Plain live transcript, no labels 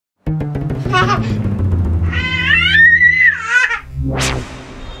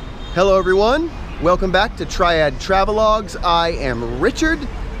Hello everyone, welcome back to Triad Travelogues. I am Richard,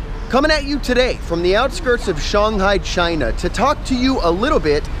 coming at you today from the outskirts of Shanghai, China, to talk to you a little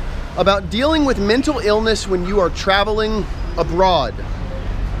bit about dealing with mental illness when you are traveling abroad.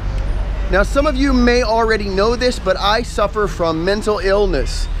 Now, some of you may already know this, but I suffer from mental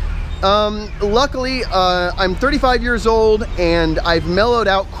illness. Luckily, I'm 35 years old and I've mellowed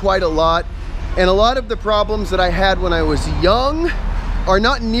out quite a lot, and a lot of the problems that I had when I was young are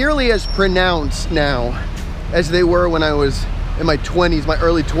not nearly as pronounced now as they were when I was in my 20s, my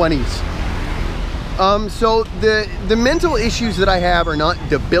early 20s. So the mental issues that I have are not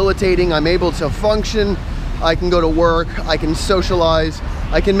debilitating. I'm able to function, I can go to work, I can socialize,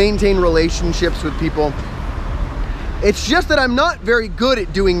 I can maintain relationships with people. It's just that I'm not very good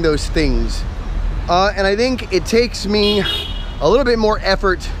at doing those things. And I think it takes me a little bit more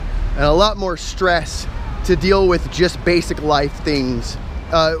effort and a lot more stress to deal with just basic life things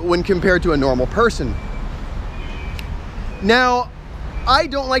when compared to a normal person. Now, I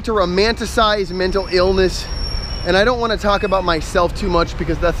don't like to romanticize mental illness, and I don't want to talk about myself too much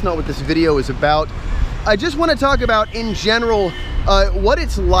because that's not what this video is about. I just want to talk about, in general, what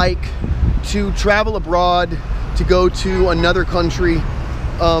it's like to travel abroad, to go to another country,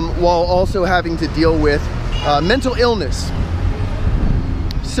 while also having to deal with mental illness.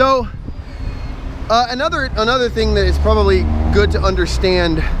 So, another thing that is probably good to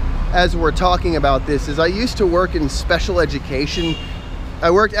understand as we're talking about this is I used to work in special education. I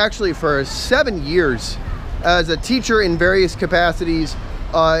worked actually for 7 years as a teacher in various capacities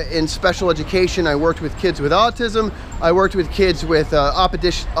in special education. I worked with kids with autism. I worked with kids with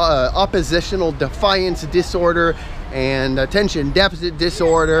oppositional defiance disorder and attention deficit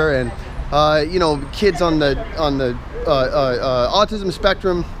disorder, and you know, kids on the autism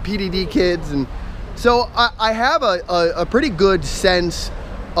spectrum, PDD kids. And so I have a pretty good sense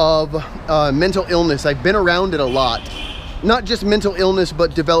of mental illness. I've been around it a lot. Not just mental illness,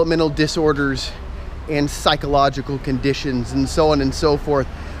 but developmental disorders and psychological conditions and so on and so forth.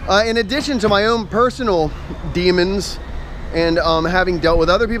 In addition to my own personal demons and having dealt with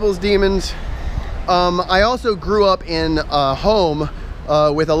other people's demons, I also grew up in a home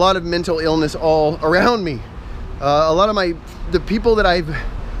with a lot of mental illness all around me. A lot of the people that I've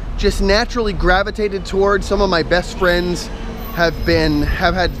just naturally gravitated towards, some of my best friends have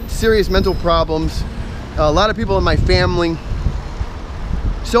had serious mental problems. A lot of people in my family.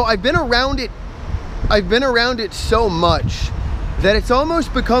 So I've been around it so much that it's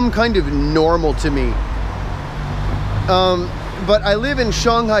almost become kind of normal to me. But I live in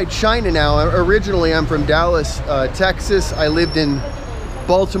Shanghai, China now. Originally, I'm from Dallas, Texas. I lived in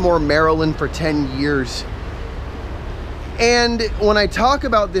Baltimore, Maryland for 10 years. And when I talk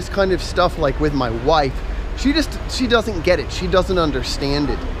about this kind of stuff, like with my wife, she doesn't get it. She doesn't understand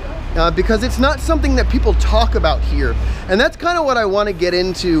it. Because it's not something that people talk about here. And that's kind of what I want to get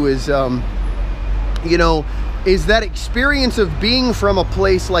into is, you know, is that experience of being from a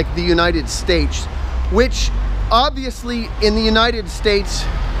place like the United States, which obviously in the United States,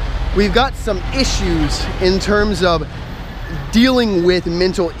 we've got some issues in terms of dealing with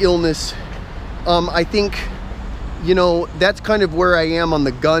mental illness. I think, you know, that's kind of where I am on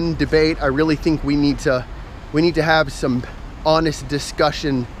the gun debate. I really think we need to have some honest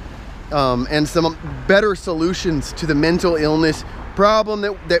discussion and some better solutions to the mental illness problem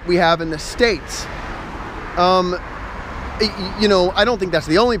that we have in the States. You know, I don't think that's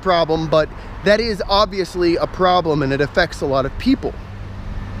the only problem, but that is obviously a problem and it affects a lot of people.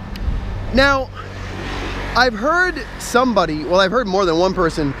 Now, I've heard more than one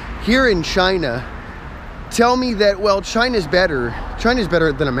person here in China tell me that, well, China's better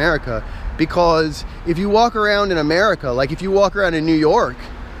than America, because if you walk around in America, like if you walk around in New York,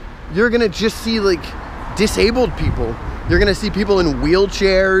 you're gonna just see like disabled people. You're gonna see people in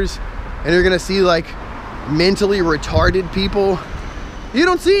wheelchairs, and you're gonna see like mentally retarded people. You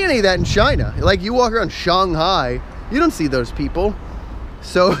don't see any of that in China. Like, you walk around Shanghai, you don't see those people.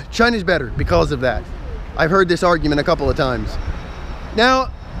 So China's better because of that. I've heard this argument a couple of times.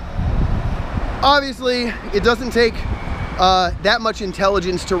 Now, obviously, it doesn't take that much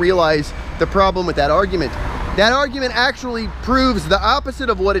intelligence to realize the problem with that argument. That argument actually proves the opposite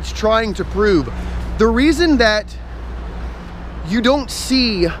of what it's trying to prove. The reason that you don't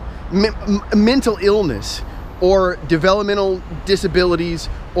see mental illness or developmental disabilities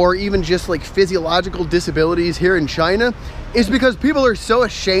or even just like physiological disabilities here in China is because people are so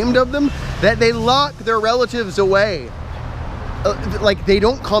ashamed of them that they lock their relatives away. Like, they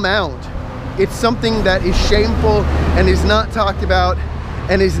don't come out. It's something that is shameful and is not talked about.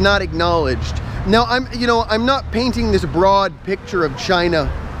 and is not acknowledged. Now, I'm not painting this broad picture of China,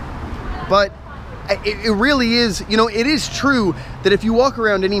 but it really is, it is true that if you walk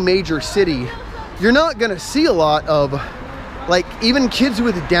around any major city, you're not gonna see a lot of, like, even kids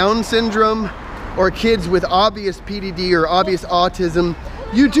with Down syndrome or kids with obvious PDD or obvious autism.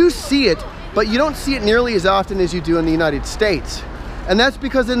 You do see it, but you don't see it nearly as often as you do in the United States. And that's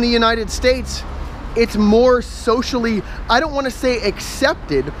because in the United States, it's more socially, I don't want to say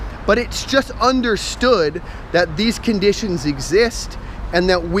accepted, but it's just understood that these conditions exist, and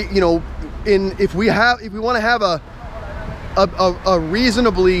that we, if we want to have a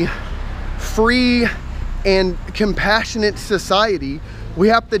reasonably free and compassionate society, we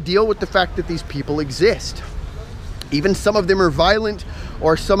have to deal with the fact that these people exist. Even some of them are violent,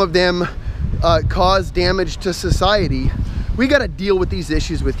 or some of them cause damage to society. We got to deal with these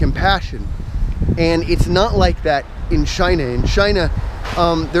issues with compassion. And it's not like that in China. In China,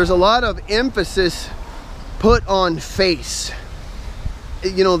 there's a lot of emphasis put on face.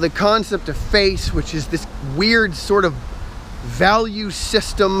 The concept of face, which is this weird sort of value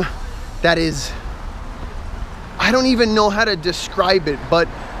system that is, I don't even know how to describe it, but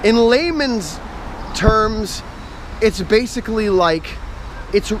in layman's terms, it's basically like,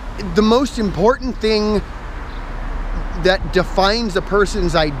 it's the most important thing that defines a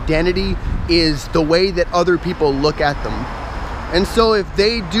person's identity is the way that other people look at them. And so if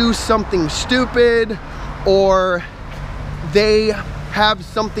they do something stupid, or they have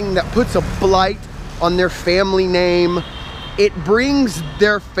something that puts a blight on their family name, it brings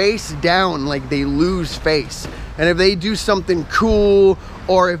their face down, like they lose face. And if they do something cool,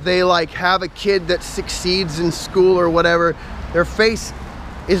 or if they like have a kid that succeeds in school or whatever, their face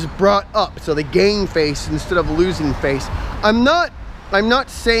is brought up, so they gain face instead of losing face. I'm not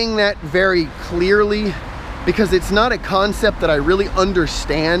saying that very clearly, because it's not a concept that I really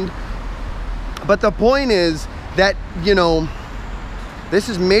understand. But the point is that, this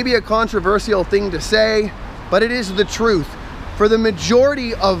is maybe a controversial thing to say, but it is the truth. For the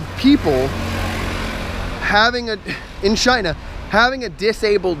majority of people, in China, having a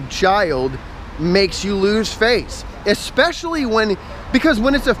disabled child makes you lose face. Especially because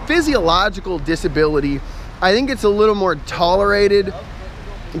when it's a physiological disability, I think it's a little more tolerated,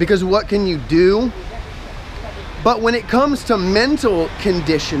 because what can you do? But when it comes to mental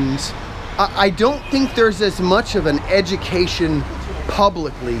conditions, I don't think there's as much of an education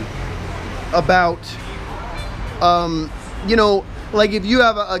publicly about, like if you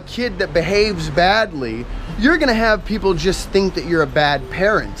have a kid that behaves badly, you're gonna have people just think that you're a bad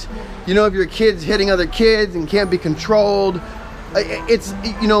parent. If your kid's hitting other kids and can't be controlled,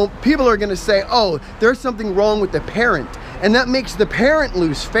 people are gonna say, oh, there's something wrong with the parent, and that makes the parent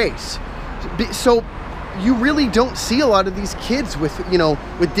lose face. So you really don't see a lot of these kids with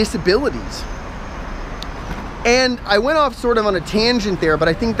disabilities. And I went off sort of on a tangent there, but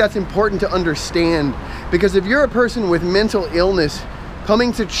I think that's important to understand, because if you're a person with mental illness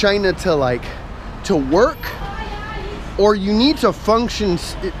coming to China to work, or you need to function,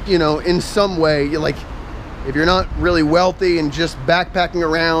 in some way, like if you're not really wealthy and just backpacking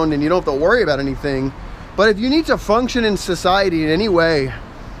around and you don't have to worry about anything, but if you need to function in society in any way,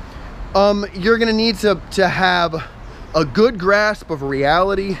 you're gonna need to have a good grasp of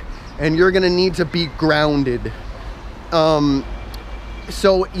reality, and you're gonna need to be grounded.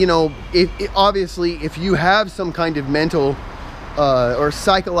 So, obviously, if you have some kind of mental or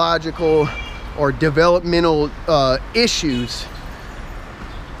psychological or developmental issues,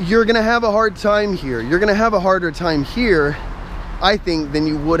 you're gonna have a hard time here. You're gonna have a harder time here, I think, than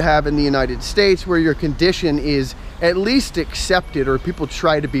you would have in the United States, where your condition is at least accepted, or people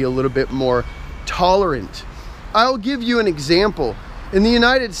try to be a little bit more tolerant. I'll give you an example. In the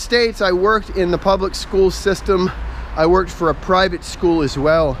United States, I worked in the public school system. I worked for a private school as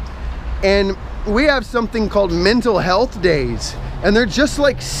well. And we have something called mental health days. And they're just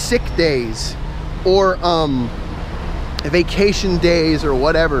like sick days, or vacation days, or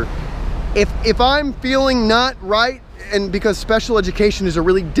whatever. If I'm feeling not right, and because special education is a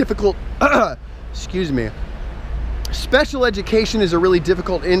really difficult, excuse me, special education is a really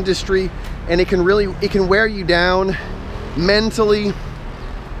difficult industry, and it can wear you down mentally.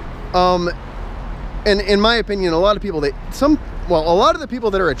 And in my opinion, a lot of the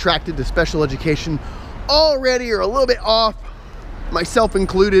people that are attracted to special education already are a little bit off, myself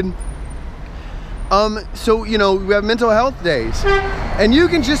included. So, we have mental health days, and you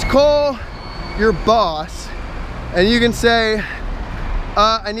can just call your boss and you can say,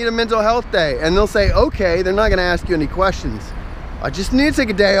 I need a mental health day. And they'll say, okay, they're not gonna ask you any questions. I just need to take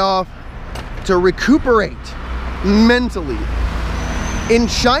a day off to recuperate mentally. In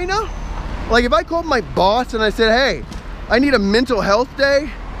China, like if I called my boss and I said, hey, I need a mental health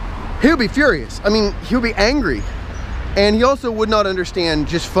day, he would be furious. I mean, he would be angry. And he also would not understand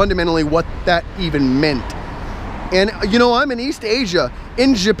just fundamentally what that even meant. And you know, I'm in East Asia.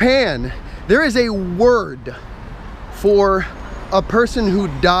 In Japan, there is a word for a person who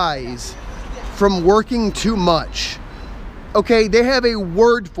dies from working too much. Okay, they have a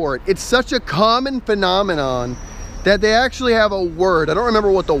word for it. It's such a common phenomenon that they actually have a word. I don't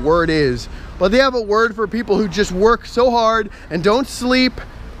remember what the word is, but they have a word for people who just work so hard and don't sleep,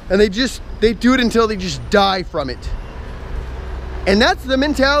 and they do it until they just die from it. And that's the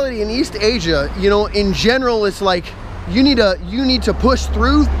mentality in East Asia. You know, in general, it's like you need to push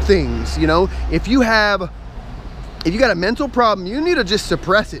through things. You know, if you got a mental problem, you need to just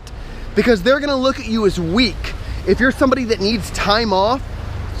suppress it, because they're gonna look at you as weak. If you're somebody that needs time off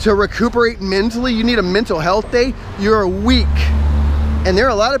to recuperate mentally, you need a mental health day, you're weak. And there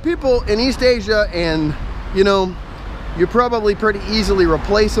are a lot of people in East Asia, and you know, you're probably pretty easily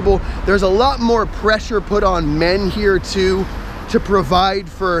replaceable. There's a lot more pressure put on men here too, to provide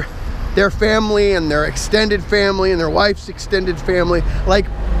for their family and their extended family and their wife's extended family. Like,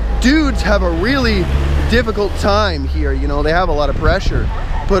 dudes have a really difficult time here, you know, they have a lot of pressure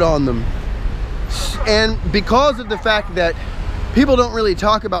put on them. And because of the fact that people don't really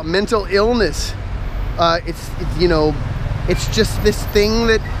talk about mental illness, you know, it's just this thing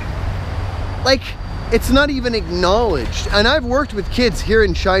that, like, it's not even acknowledged. And I've worked with kids here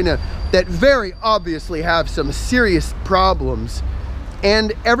in China that very obviously have some serious problems,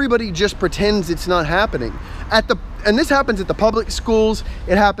 and everybody just pretends it's not happening. And this happens at the public schools,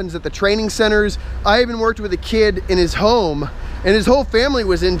 it happens at the training centers. I even worked with a kid in his home, and his whole family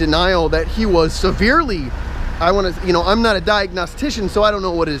was in denial that he was severely, you know, I'm not a diagnostician, so I don't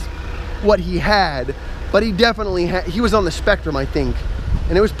know what he had, but he definitely had, he was on the spectrum, I think.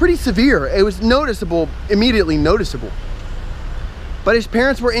 And it was pretty severe. It was noticeable, immediately noticeable. But his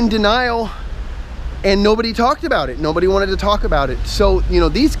parents were in denial, and nobody talked about it. Nobody wanted to talk about it. So, you know,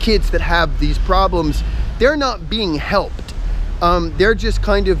 these kids that have these problems, they're not being helped. They're just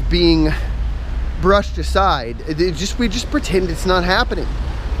kind of being brushed aside. We just pretend it's not happening.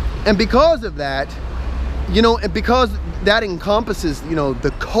 And because of that, you know, and because that encompasses, you know,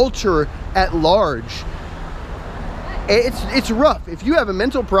 the culture at large, it's rough. If you have a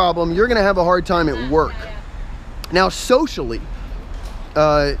mental problem, you're gonna have a hard time at work. Now, socially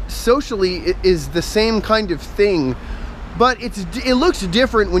is the same kind of thing, but it looks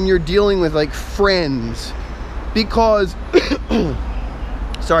different when you're dealing with like friends, because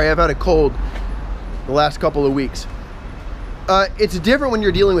sorry, I've had a cold the last couple of weeks. It's different when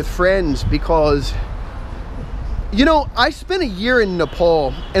you're dealing with friends, because, you know, I spent a year in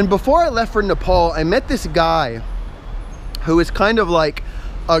Nepal, and before I left for Nepal, I met this guy who is kind of like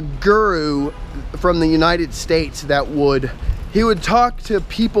a guru from the United States that he would talk to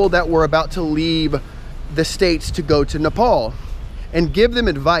people that were about to leave the States to go to Nepal and give them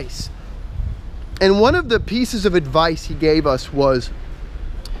advice. And one of the pieces of advice he gave us was,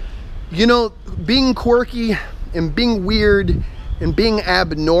 you know, being quirky and being weird and being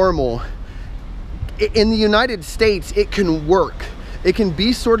abnormal, in the United States, it can work. It can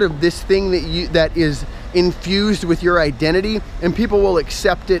be sort of this thing that is infused with your identity, and people will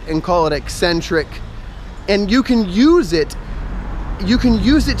accept it and call it eccentric, and you can use it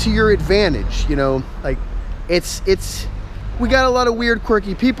to your advantage. You know, like we got a lot of weird,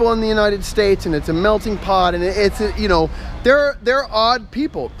 quirky people in the United States, and it's a melting pot, and you know, they're odd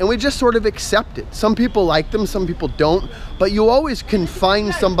people, and we just sort of accept it. Some people like them, some people don't, but you always can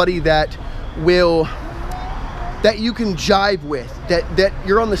find somebody that you can jive with, that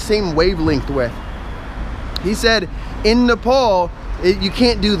you're on the same wavelength with. He said, in Nepal, you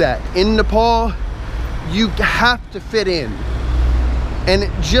can't do that. In Nepal, you have to fit in.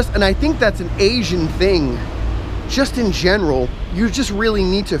 And I think that's an Asian thing. Just in general, you just really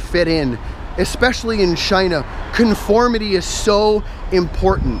need to fit in, especially in China. Conformity is so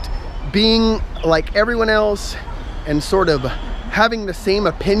important. Being like everyone else and sort of having the same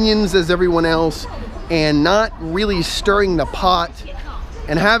opinions as everyone else, and not really stirring the pot,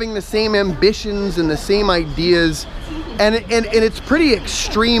 and having the same ambitions and the same ideas, and it's pretty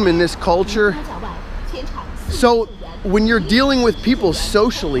extreme in this culture. So when you're dealing with people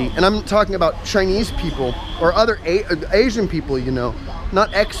socially, and I'm talking about Chinese people or other Asian people, you know,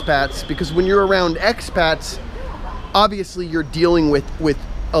 not expats, because when you're around expats, obviously you're dealing with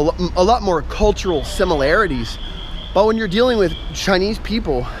a lot more cultural similarities. But when you're dealing with Chinese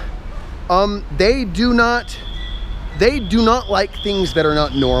people, they do not like things that are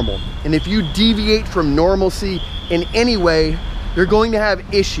not normal. And if you deviate from normalcy in any way, You're going to have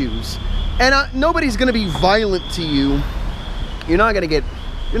issues, and nobody's going to be violent to you. You're not going to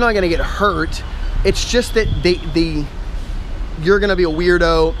get hurt. It's just that you're going to be a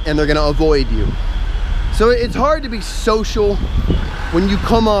weirdo and they're going to avoid you. So it's hard to be social when you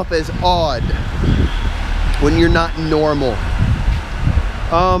come off as odd, when you're not normal.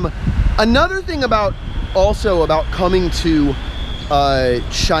 Another thing about coming to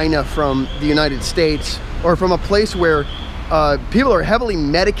China from the United States, or from a place where people are heavily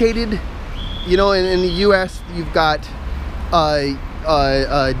medicated. You know, in the US, you've got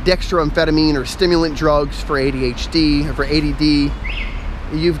dextroamphetamine or stimulant drugs for ADHD or for ADD.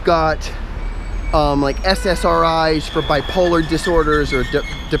 You've got like SSRIs for bipolar disorders or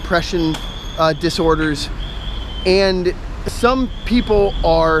depression disorders. And some people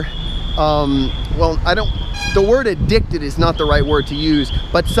are, the word addicted is not the right word to use,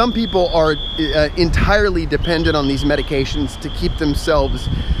 but some people are entirely dependent on these medications to keep themselves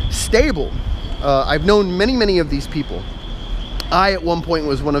stable. I've known many of these people. I, at one point,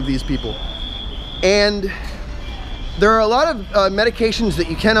 was one of these people. And there are a lot of medications that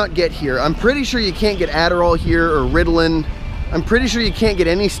you cannot get here. I'm pretty sure you can't get Adderall here or Ritalin. I'm pretty sure you can't get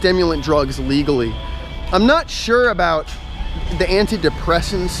any stimulant drugs legally. I'm not sure about the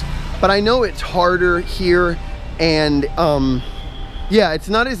antidepressants, but I know it's harder here, and yeah, it's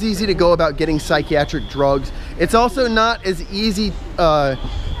not as easy to go about getting psychiatric drugs. It's also not as easy to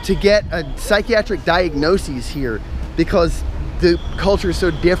get a psychiatric diagnoses here, because the culture is so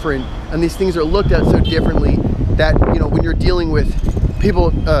different and these things are looked at so differently that, you know, when you're dealing with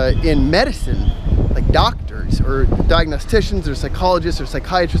people in medicine, like doctors or diagnosticians or psychologists or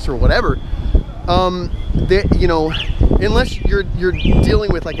psychiatrists or whatever, you know, unless you're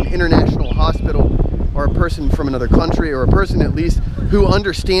dealing with like an international hospital or a person from another country, or a person at least who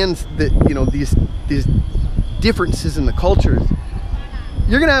understands that, you know, these differences in the cultures,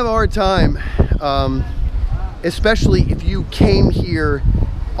 you're gonna have a hard time, especially if you came here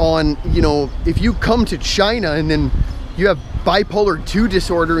on, you know, if you come to China and then you have bipolar 2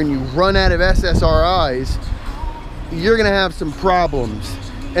 disorder and you run out of SSRIs, you're gonna have some problems.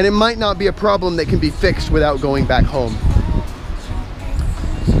 And it might not be a problem that can be fixed without going back home.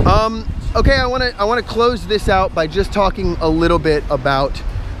 Okay, I wanna close this out by just talking a little bit about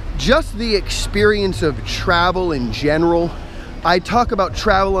just the experience of travel in general. I talk about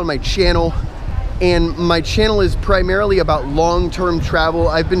travel on my channel, and my channel is primarily about long-term travel.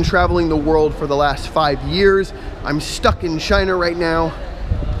 I've been traveling the world for the last 5 years. I'm stuck in China right now,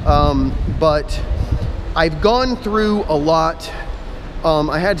 but I've gone through a lot.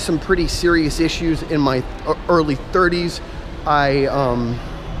 I had some pretty serious issues in my early 30s.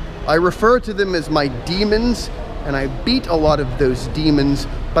 I refer to them as my demons, and I beat a lot of those demons,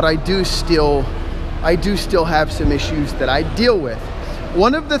 but I do still have some issues that I deal with.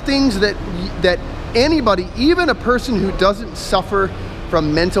 One of the things that anybody, even a person who doesn't suffer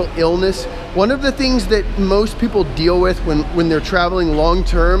from mental illness, one of the things that most people deal with when they're traveling long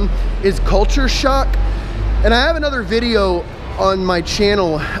term is culture shock. And I have another video on my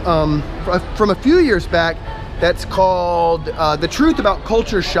channel from a few years back that's called The Truth About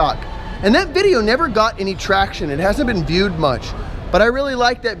Culture Shock. And that video never got any traction. It hasn't been viewed much, but I really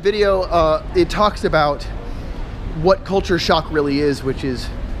like that video. It talks about what culture shock really is, which is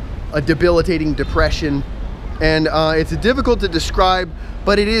a debilitating depression. And it's difficult to describe,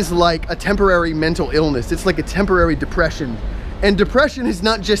 but it is like a temporary mental illness. It's like a temporary depression. And depression is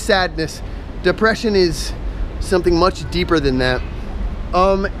not just sadness. Depression is something much deeper than that.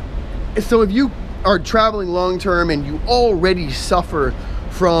 So if you are traveling long term and you already suffer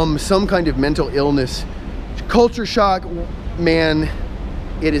from some kind of mental illness, culture shock, man,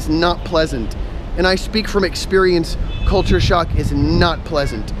 it is not pleasant. And I speak from experience, culture shock is not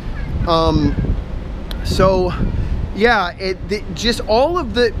pleasant. So yeah, just all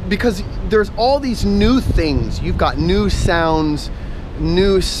of because there's all these new things. You've got new sounds,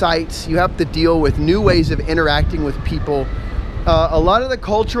 new sights, you have to deal with new ways of interacting with people. A lot of the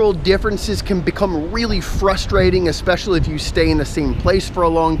cultural differences can become really frustrating, especially if you stay in the same place for a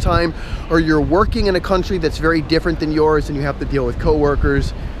long time, or you're working in a country that's very different than yours and you have to deal with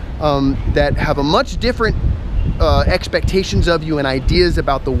coworkers that have a much different expectations of you and ideas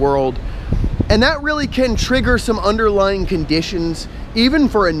about the world. And that really can trigger some underlying conditions, even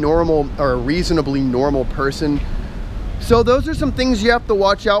for a normal or a reasonably normal person. So those are some things you have to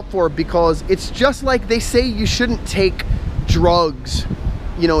watch out for, because it's just like they say you shouldn't take drugs,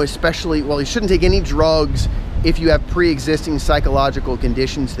 you know, especially, well, you shouldn't take any drugs if you have pre-existing psychological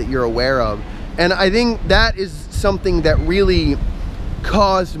conditions that you're aware of. And I think that is something that really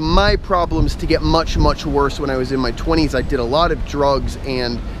caused my problems to get much, much worse when I was in my 20s. I did a lot of drugs,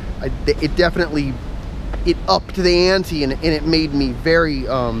 and it definitely, it upped the ante, and it made me very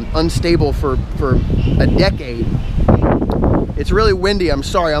unstable for a decade. It's really windy, I'm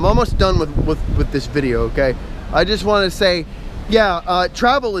sorry. I'm almost done with this video, okay? I just want to say, yeah,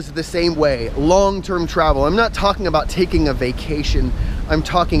 travel is the same way, long-term travel. I'm not talking about taking a vacation. I'm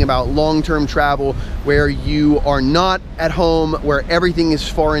talking about long-term travel where you are not at home, where everything is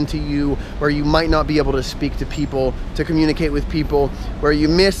foreign to you, where you might not be able to speak to people, to communicate with people, where you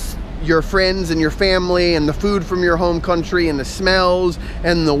miss your friends and your family and the food from your home country and the smells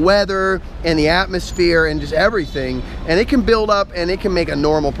and the weather and the atmosphere and just everything. And it can build up, and it can make a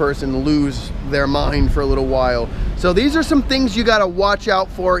normal person lose their mind for a little while. So these are some things you got to watch out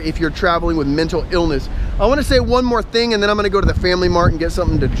for if you're traveling with mental illness. I want to say one more thing, and then I'm going to go to the Family Mart and get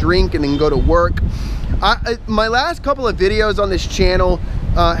something to drink and then go to work. My last couple of videos on this channel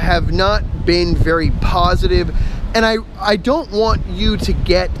have not been very positive. And I don't want you to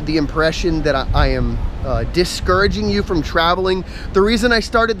get the impression that I am discouraging you from traveling. The reason I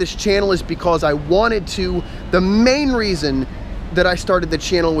started this channel is because I wanted to. The main reason that I started the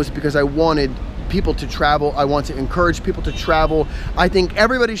channel was because I wanted people to travel. I want to encourage people to travel. I think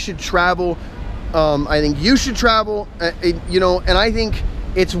everybody should travel. I think you should travel, you know, and I think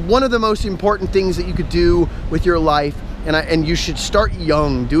it's one of the most important things that you could do with your life. And you should start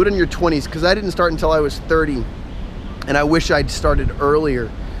young. Do it in your 20s, because I didn't start until I was 30. And I wish I'd started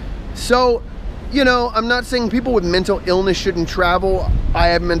earlier. So, you know, I'm not saying people with mental illness shouldn't travel. I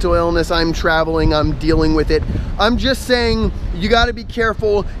have mental illness, I'm traveling, I'm dealing with it. I'm just saying you gotta be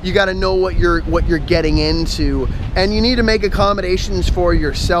careful, you gotta know what you're getting into, and you need to make accommodations for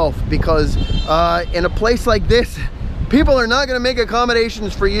yourself, because in a place like this, people are not gonna make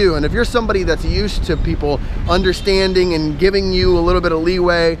accommodations for you. And if you're somebody that's used to people understanding and giving you a little bit of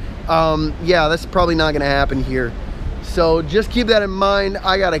leeway, yeah, that's probably not gonna happen here. So just keep that in mind.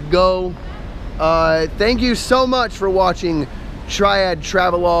 I gotta go. Thank you so much for watching Triad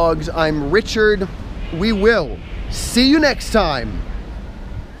Travelogues. I'm Richard. We will see you next time.